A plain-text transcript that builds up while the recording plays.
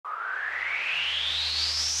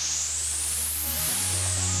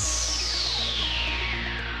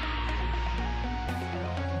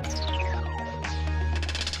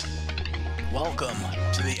Welcome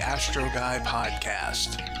to the Astro Guy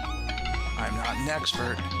podcast. I'm not an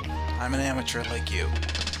expert, I'm an amateur like you.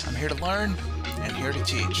 I'm here to learn and here to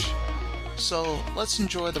teach. So let's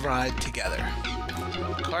enjoy the ride together.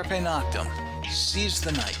 Carpe Noctem, seize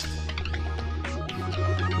the night.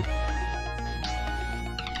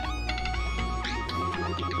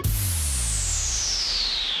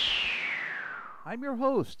 I'm your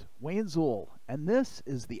host, Wayne Zuhl, and this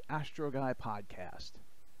is the Astro Guy podcast.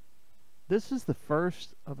 This is the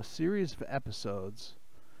first of a series of episodes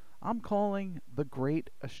I'm calling The Great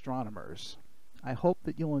Astronomers. I hope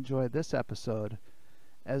that you'll enjoy this episode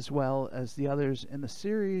as well as the others in the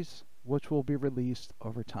series, which will be released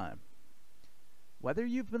over time. Whether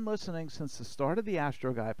you've been listening since the start of the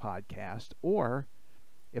Astro Guy podcast, or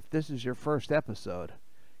if this is your first episode,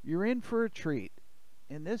 you're in for a treat.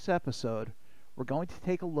 In this episode, we're going to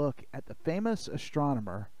take a look at the famous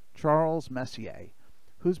astronomer Charles Messier,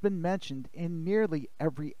 who's been mentioned in nearly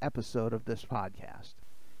every episode of this podcast.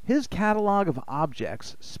 His catalog of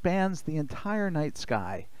objects spans the entire night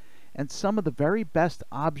sky, and some of the very best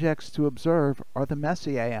objects to observe are the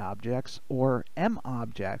Messier objects, or M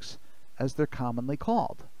objects, as they're commonly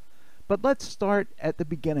called. But let's start at the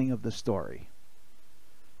beginning of the story.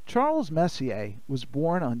 Charles Messier was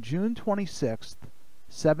born on June 26,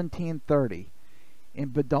 1730, in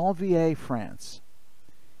Bedonville, France.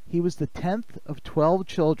 He was the 10th of 12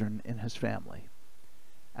 children in his family.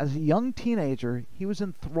 As a young teenager, he was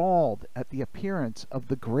enthralled at the appearance of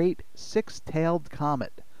the great six-tailed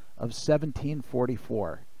comet of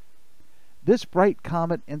 1744. This bright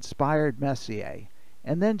comet inspired Messier,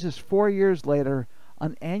 and then just 4 years later,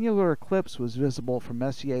 an annular eclipse was visible from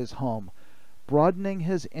Messier's home, broadening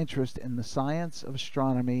his interest in the science of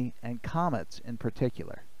astronomy and comets in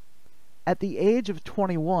particular. At the age of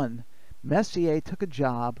 21, Messier took a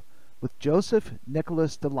job with Joseph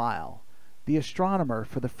Nicolas Delisle, the astronomer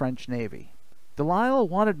for the French Navy. Delisle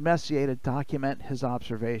wanted Messier to document his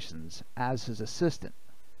observations as his assistant,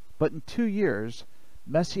 but in 2 years,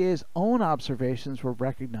 Messier's own observations were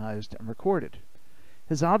recognized and recorded.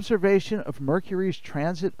 His observation of Mercury's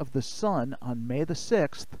transit of the Sun on May the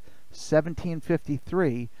 6th,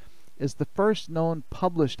 1753, is the first known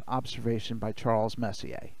published observation by Charles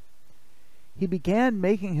Messier. He began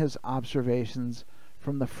making his observations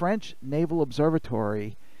from the French Naval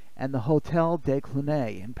Observatory and the Hôtel des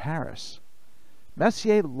Cluny in Paris.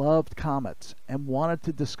 Messier loved comets and wanted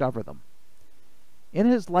to discover them. In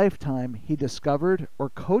his lifetime, he discovered or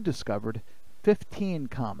co-discovered 15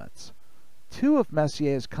 comets. 2 of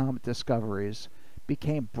Messier's comet discoveries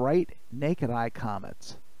became bright, naked-eye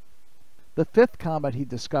comets. The 5th comet he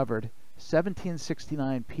discovered,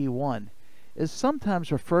 1769 P1, is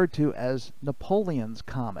sometimes referred to as Napoleon's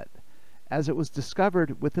Comet, as it was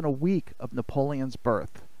discovered within a week of Napoleon's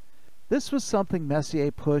birth. This was something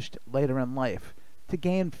Messier pushed later in life to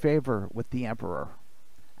gain favor with the emperor.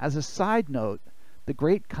 As a side note, the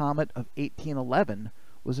Great Comet of 1811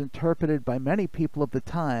 was interpreted by many people of the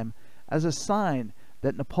time as a sign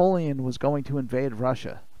that Napoleon was going to invade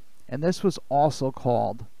Russia, and this was also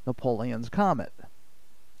called Napoleon's Comet.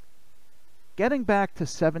 Getting back to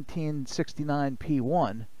 1769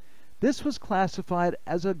 P1, this was classified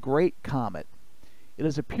as a great comet. It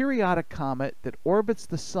is a periodic comet that orbits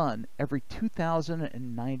the Sun every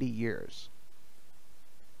 2,090 years.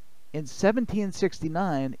 In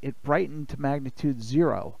 1769, it brightened to magnitude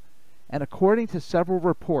 0, and according to several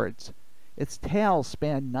reports, its tail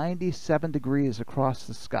spanned 97 degrees across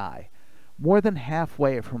the sky, more than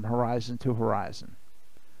halfway from horizon to horizon.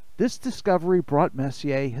 This discovery brought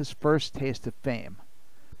Messier his first taste of fame,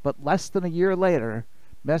 but less than a year later,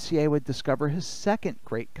 Messier would discover his second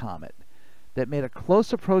great comet that made a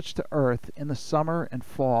close approach to Earth in the summer and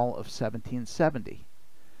fall of 1770.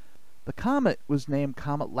 The comet was named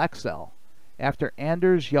Comet Lexell, after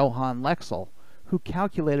Anders Johann Lexell, who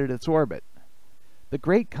calculated its orbit. The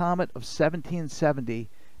Great Comet of 1770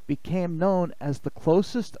 became known as the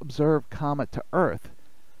closest observed comet to Earth,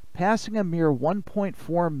 passing a mere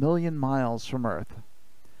 1.4 million miles from Earth.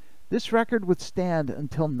 This record would stand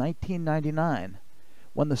until 1999,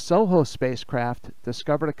 when the SOHO spacecraft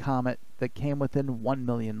discovered a comet that came within 1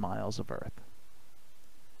 million miles of Earth.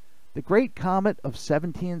 The Great Comet of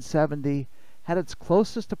 1770 had its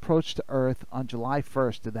closest approach to Earth on July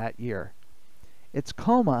 1st of that year. Its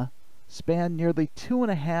coma spanned nearly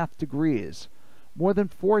 2.5 degrees, more than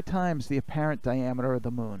 4 times the apparent diameter of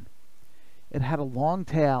the Moon. It had a long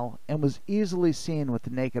tail and was easily seen with the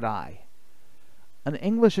naked eye. An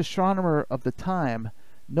English astronomer of the time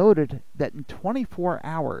noted that in 24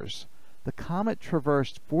 hours, the comet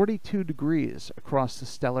traversed 42 degrees across the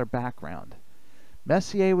stellar background.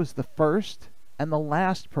 Messier was the first and the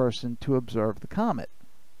last person to observe the comet.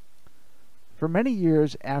 For many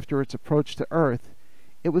years after its approach to Earth,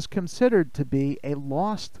 it was considered to be a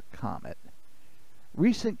lost comet.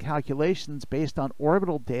 Recent calculations based on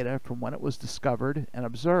orbital data from when it was discovered and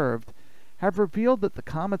observed have revealed that the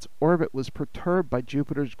comet's orbit was perturbed by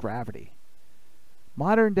Jupiter's gravity.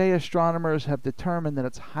 Modern-day astronomers have determined that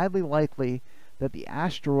it's highly likely that the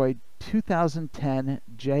asteroid 2010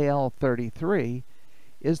 JL33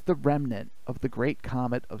 is the remnant of the Great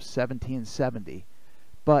Comet of 1770,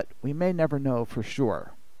 but we may never know for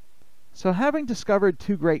sure. So having discovered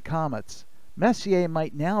two great comets, Messier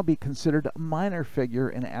might now be considered a minor figure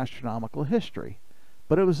in astronomical history,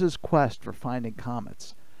 but it was his quest for finding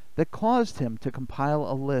comets that caused him to compile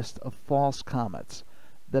a list of false comets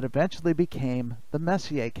that eventually became the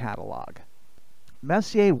Messier catalogue.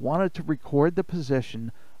 Messier wanted to record the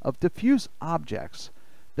position of diffuse objects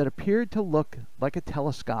that appeared to look like a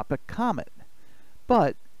telescopic comet,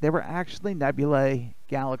 but they were actually nebulae,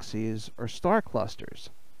 galaxies, or star clusters.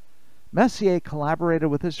 Messier collaborated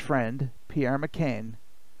with his friend, Pierre McCain,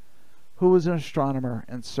 who was an astronomer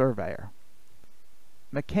and surveyor.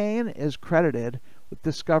 McCain is credited with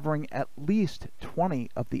discovering at least 20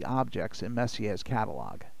 of the objects in Messier's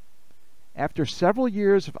catalogue. After several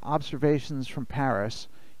years of observations from Paris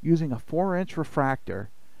using a 4-inch refractor,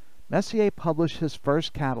 Messier published his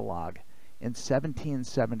first catalogue in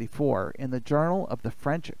 1774 in the Journal of the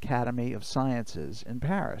French Academy of Sciences in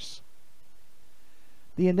Paris.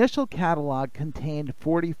 The initial catalogue contained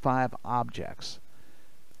 45 objects.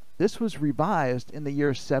 This was revised in the year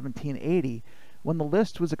 1780 when the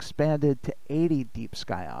list was expanded to 80 deep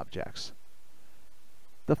sky objects.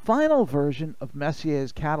 The final version of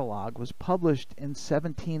Messier's catalogue was published in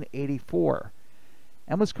 1784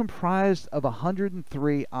 and was comprised of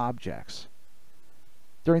 103 objects.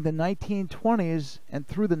 During the 1920s and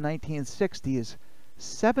through the 1960s,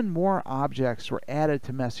 7 more objects were added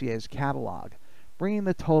to Messier's catalogue, bringing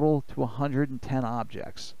the total to 110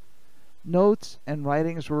 objects. Notes and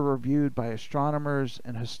writings were reviewed by astronomers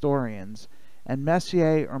and historians, and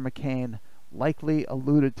Messier or McCain likely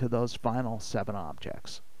alluded to those final 7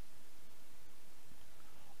 objects.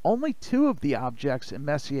 Only 2 of the objects in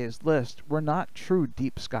Messier's list were not true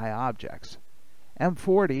deep sky objects.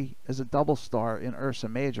 M40 is a double star in Ursa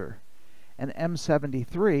Major, and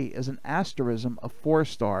M73 is an asterism of 4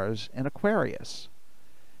 stars in Aquarius.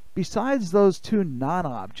 Besides those 2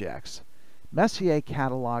 non-objects, Messier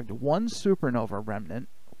catalogued 1 supernova remnant,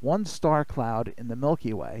 1 star cloud in the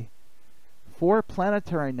Milky Way, 4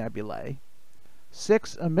 planetary nebulae,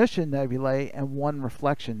 6 emission nebulae, and 1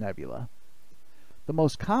 reflection nebula. The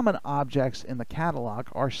most common objects in the catalogue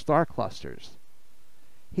are star clusters.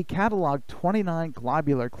 He catalogued 29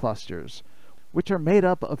 globular clusters, which are made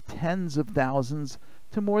up of tens of thousands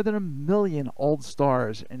to more than 1 million old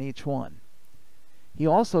stars in each one. He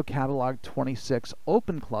also catalogued 26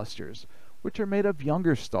 open clusters, which are made of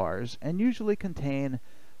younger stars and usually contain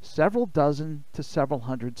several dozen to several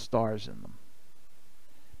hundred stars in them.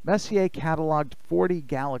 Messier catalogued 40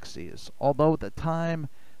 galaxies, although at the time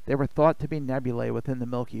they were thought to be nebulae within the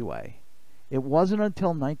Milky Way. It wasn't until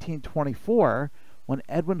 1924 when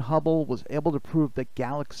Edwin Hubble was able to prove that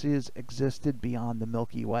galaxies existed beyond the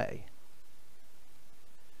Milky Way.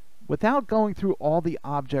 Without going through all the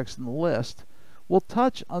objects in the list, we'll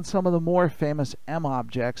touch on some of the more famous M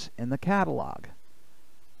objects in the catalogue.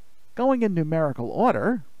 Going in numerical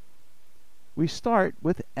order, we start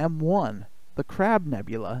with M1, the Crab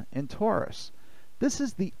Nebula in Taurus. This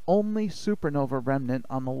is the only supernova remnant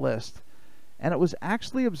on the list, and it was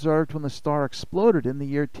actually observed when the star exploded in the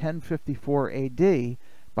year 1054 AD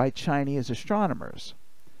by Chinese astronomers.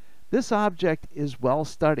 This object is well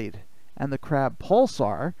studied, and the Crab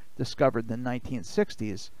Pulsar, discovered in the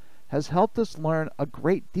 1960s, has helped us learn a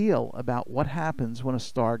great deal about what happens when a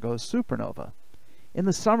star goes supernova. In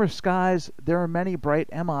the summer skies, there are many bright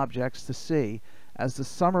M objects to see, as the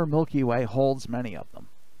summer Milky Way holds many of them.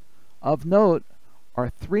 Of note are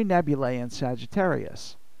 3 nebulae in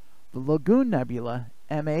Sagittarius. The Lagoon Nebula,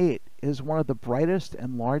 M8, is one of the brightest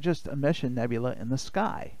and largest emission nebula in the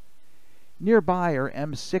sky. Nearby are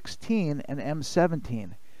M16 and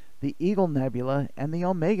M17, the Eagle Nebula and the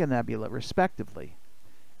Omega Nebula, respectively.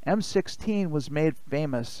 M16 was made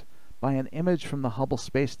famous by an image from the Hubble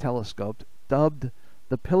Space Telescope dubbed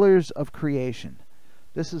the Pillars of Creation.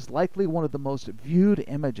 This is likely one of the most viewed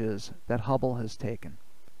images that Hubble has taken.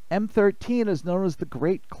 M13 is known as the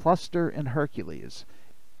Great Cluster in Hercules.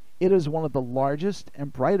 It is one of the largest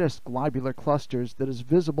and brightest globular clusters that is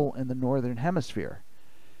visible in the northern hemisphere.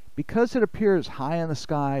 Because it appears high in the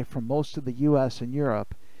sky from most of the US and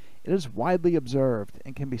Europe, It is widely observed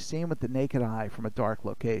and can be seen with the naked eye from a dark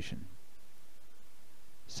location.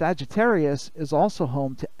 Sagittarius is also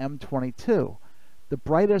home to M22, the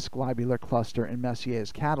brightest globular cluster in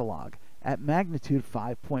Messier's catalog, at magnitude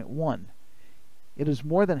 5.1. It is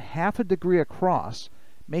more than half a degree across,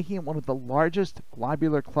 making it one of the largest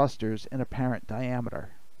globular clusters in apparent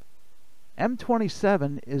diameter.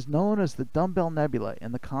 M27 is known as the Dumbbell Nebula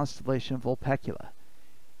in the constellation Vulpecula.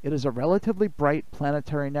 It is a relatively bright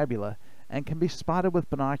planetary nebula and can be spotted with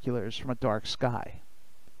binoculars from a dark sky.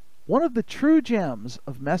 One of the true gems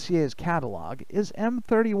of Messier's catalog is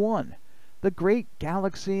M31, the great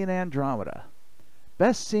galaxy in Andromeda.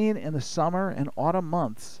 Best seen in the summer and autumn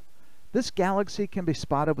months, this galaxy can be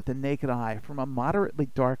spotted with the naked eye from a moderately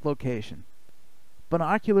dark location.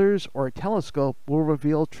 Binoculars or a telescope will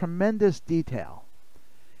reveal tremendous detail.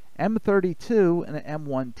 M32 and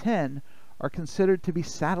M110 are considered to be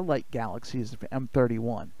satellite galaxies of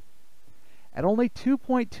M31. At only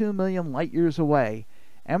 2.2 million light-years away,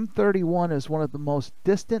 M31 is one of the most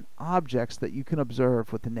distant objects that you can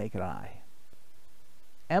observe with the naked eye.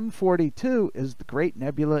 M42 is the Great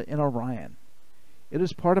Nebula in Orion. It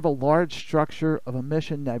is part of a large structure of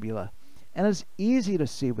emission nebula and is easy to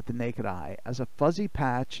see with the naked eye as a fuzzy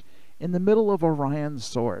patch in the middle of Orion's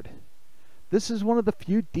sword. This is one of the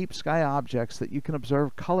few deep sky objects that you can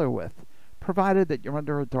observe color with, provided that you're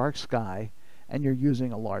under a dark sky and you're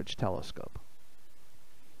using a large telescope.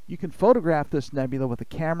 You can photograph this nebula with a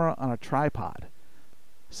camera on a tripod.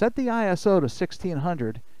 Set the ISO to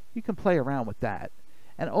 1600, you can play around with that,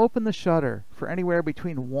 and open the shutter for anywhere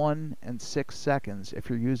between 1 and 6 seconds if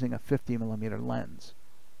you're using a 50mm lens.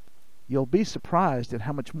 You'll be surprised at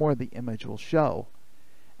how much more the image will show,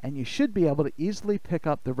 and you should be able to easily pick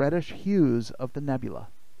up the reddish hues of the nebula.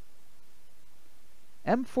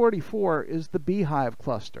 M44 is the Beehive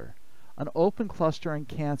cluster, an open cluster in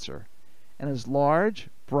Cancer, and is large,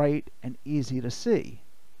 bright, and easy to see.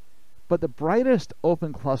 But the brightest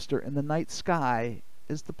open cluster in the night sky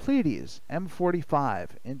is the Pleiades, M45,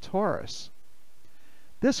 in Taurus.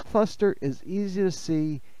 This cluster is easy to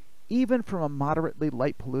see even from a moderately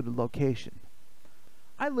light-polluted location.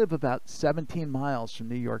 I live about 17 miles from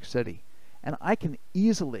New York City, and I can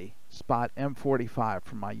easily spot M45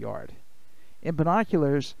 from my yard. In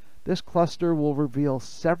binoculars, this cluster will reveal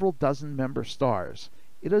several dozen member stars.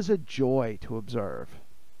 It is a joy to observe.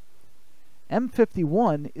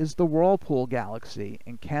 M51 is the Whirlpool Galaxy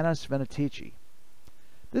in Canis Venatici.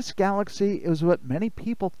 This galaxy is what many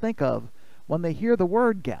people think of when they hear the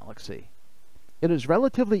word galaxy. It is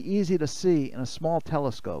relatively easy to see in a small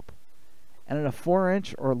telescope, and in a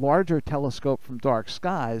 4-inch or larger telescope from dark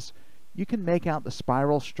skies, you can make out the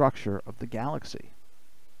spiral structure of the galaxy.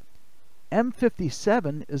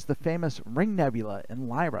 M57 is the famous Ring Nebula in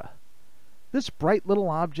Lyra. This bright little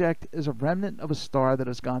object is a remnant of a star that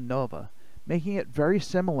has gone nova, making it very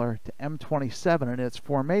similar to M27 in its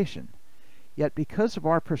formation. Yet because of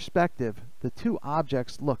our perspective, the two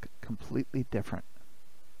objects look completely different.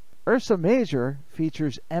 Ursa Major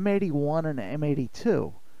features M81 and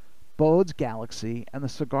M82, Bode's Galaxy and the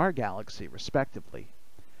Cigar Galaxy, respectively.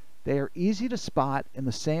 They are easy to spot in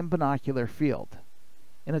the same binocular field.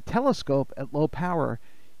 In a telescope at low power,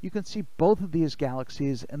 you can see both of these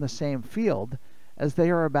galaxies in the same field, as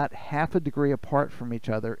they are about half a degree apart from each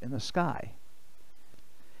other in the sky.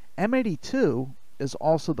 M82 is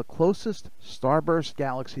also the closest starburst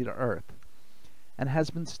galaxy to Earth, and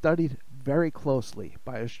has been studied very closely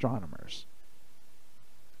by astronomers.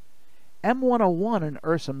 M101 in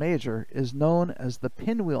Ursa Major is known as the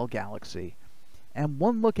Pinwheel Galaxy, and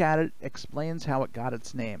one look at it explains how it got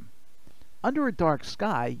its name. Under a dark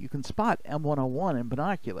sky, you can spot M101 in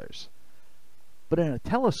binoculars, but in a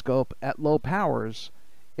telescope at low powers,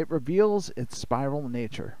 it reveals its spiral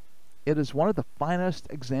nature. It is one of the finest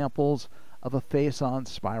examples of a face-on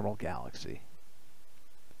spiral galaxy.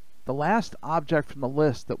 The last object from the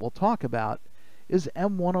list that we'll talk about is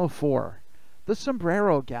M104, the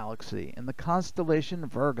Sombrero Galaxy in the constellation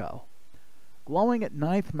Virgo. Glowing at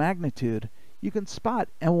 9th magnitude, you can spot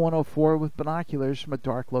M104 with binoculars from a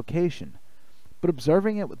dark location, but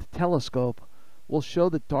observing it with a telescope will show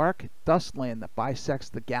the dark dust lane that bisects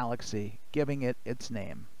the galaxy, giving it its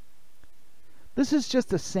name. This is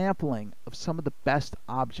just a sampling of some of the best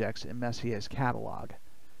objects in Messier's catalog.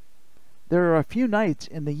 There are a few nights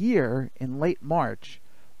in the year in late March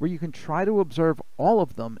where you can try to observe all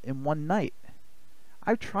of them in one night.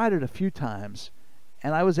 I've tried it a few times,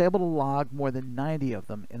 and I was able to log more than 90 of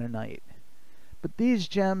them in a night. But these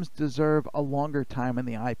gems deserve a longer time in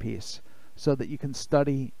the eyepiece so that you can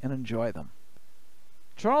study and enjoy them.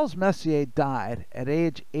 Charles Messier died at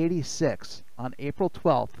age 86 on April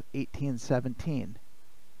 12, 1817.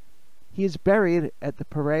 He is buried at the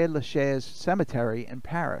Père-Lachaise Cemetery in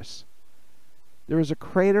Paris. There is a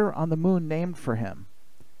crater on the moon named for him,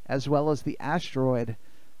 as well as the asteroid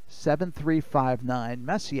 7359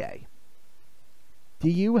 Messier. Do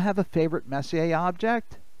you have a favorite Messier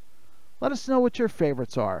object? Let us know what your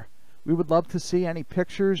favorites are. We would love to see any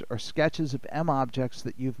pictures or sketches of M objects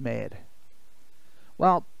that you've made.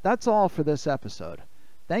 Well, that's all for this episode.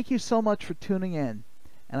 Thank you so much for tuning in,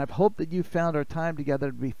 and I hope that you found our time together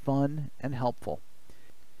to be fun and helpful.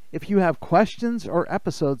 If you have questions or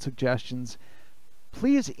episode suggestions,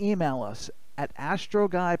 please email us at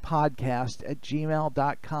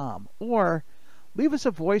astroguypodcast@gmail.com or leave us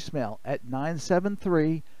a voicemail at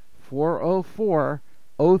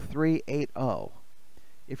 973-404-0380.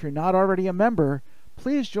 If you're not already a member,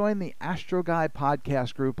 please join the Astro Guy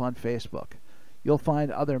podcast group on Facebook. You'll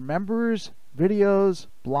find other members, videos,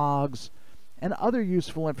 blogs, and other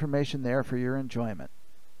useful information there for your enjoyment.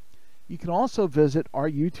 You can also visit our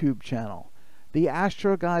YouTube channel, the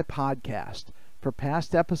Astro Guy Podcast, for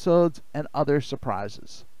past episodes and other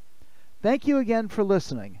surprises. Thank you again for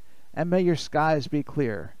listening, and may your skies be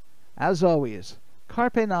clear. As always,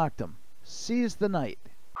 carpe noctem, seize the night.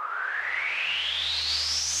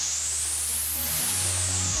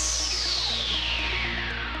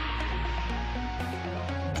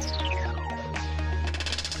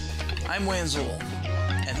 I'm Wayne Zool,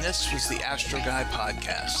 and this was the Astro Guy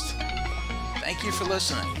Podcast. Thank you for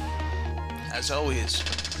listening. As always,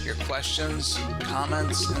 your questions,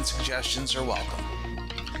 comments, and suggestions are welcome.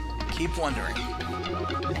 Keep wondering.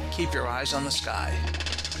 Keep your eyes on the sky.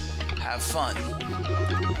 Have fun.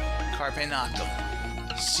 Carpe noctem.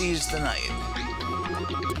 Seize the night.